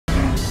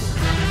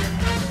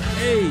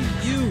Hey,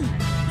 you!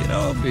 Get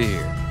over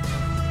here.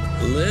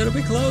 A little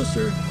bit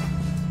closer.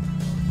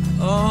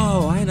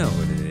 Oh, I know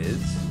what it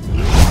is.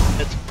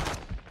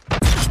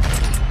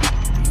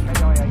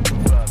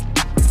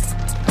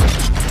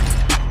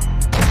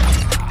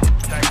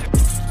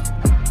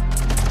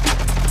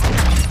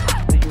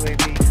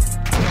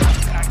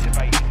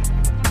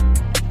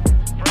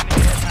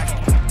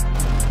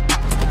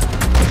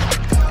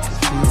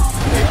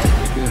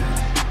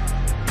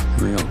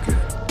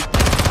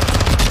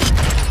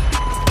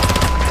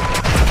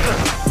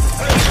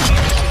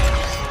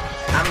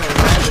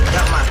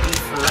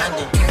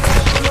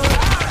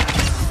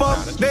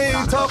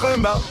 Talking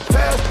about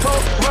fast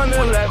talk,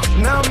 running left.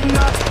 Now I'm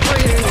not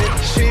playing it.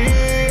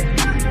 Shit.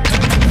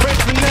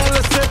 Fresh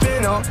vanilla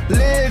sipping on,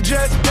 lid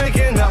just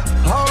picking up.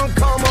 Hong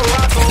Kong,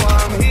 Morocco,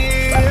 I'm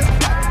here.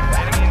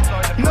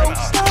 No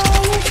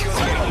stylish.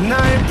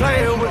 Now I ain't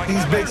playing with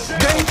these bitches.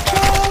 They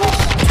stylish.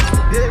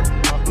 Yeah.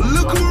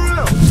 Look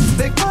around,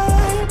 they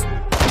quiet.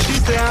 She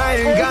said I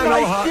ain't got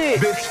no heart,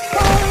 bitch.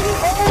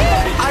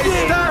 I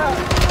style.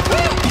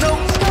 No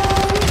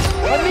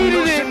stylish. I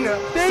needed it.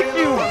 Thank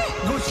you.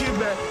 Gucci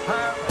bag.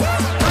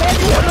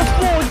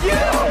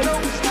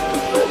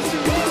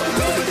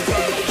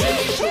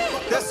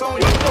 That's on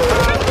you. I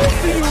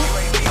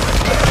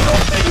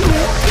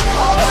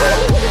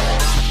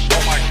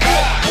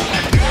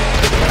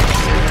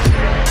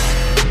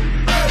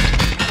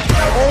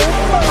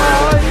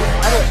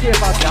don't care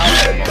about that.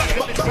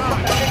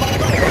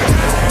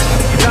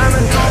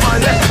 Diamonds on my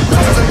neck,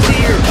 I'm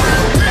here.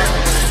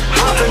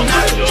 Hopping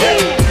out the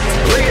chain,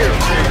 clear.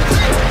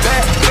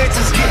 Bad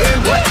bitches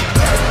getting wet.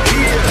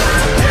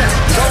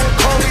 Don't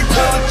call me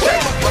for the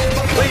check.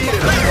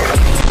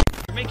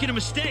 You're making a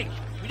mistake.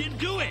 We didn't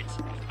do it.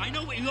 I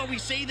know you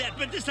always say that,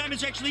 but this time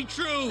it's actually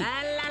true.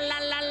 La la la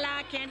la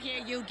la, can't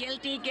hear you.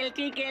 Guilty,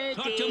 guilty, guilty.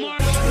 Talk tomorrow.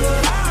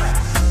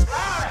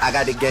 I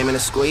got the game in a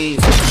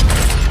squeeze.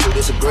 You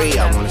disagree?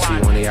 I wanna see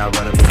one of y'all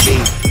run up the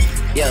beat.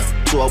 Yeah,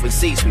 2 open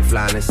seats, we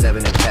flying at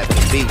 7 and tapping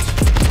the beach.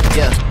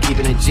 Yeah,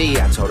 keeping it G.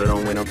 I told her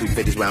don't win no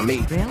 350s round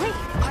me. Really?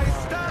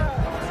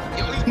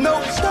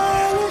 No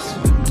stylish.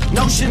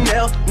 No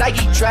Chanel,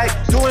 Nike track,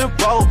 doing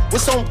roll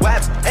with some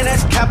waps, and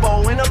that's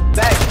capo in the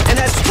back, and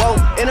that's roll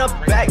in the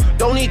back.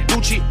 Don't need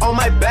Gucci on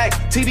my back,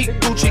 TV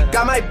Gucci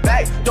got my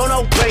back. Don't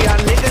know where y'all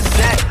niggas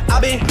at. I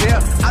been here,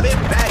 I been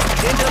back,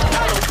 in the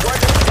dollar,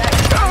 working back.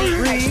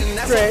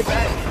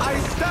 I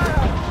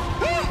style.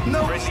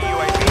 No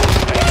style.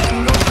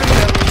 No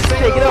Chanel.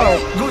 Take it off.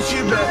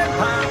 Gucci bag.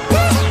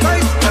 I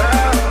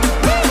style.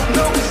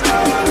 No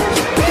style.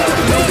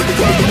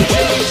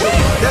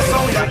 That's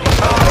on you.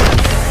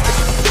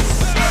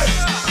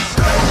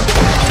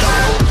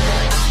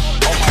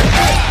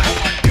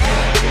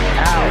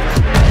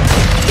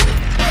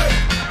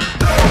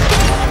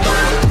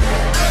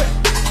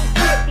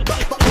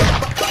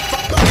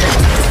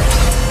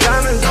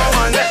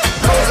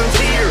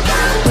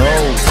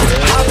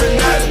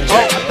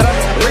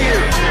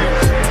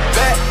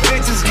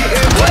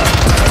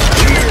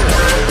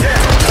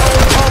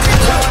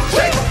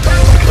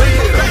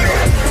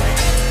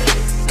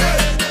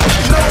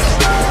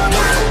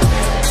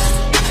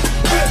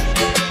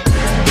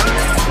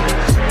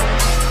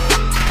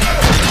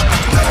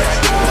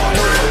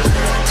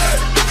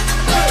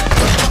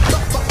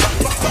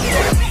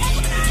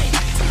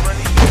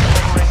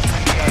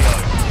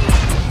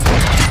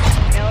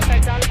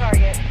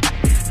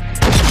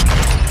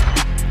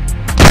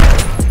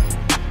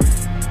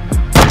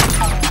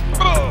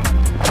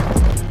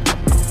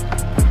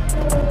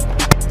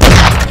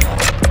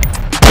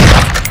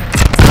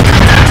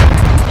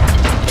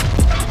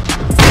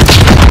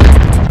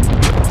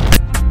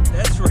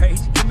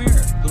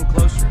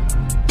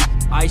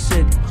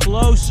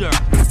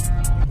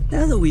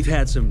 Now that we've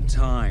had some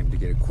time to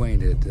get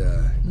acquainted,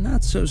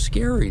 not so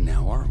scary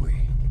now, are we?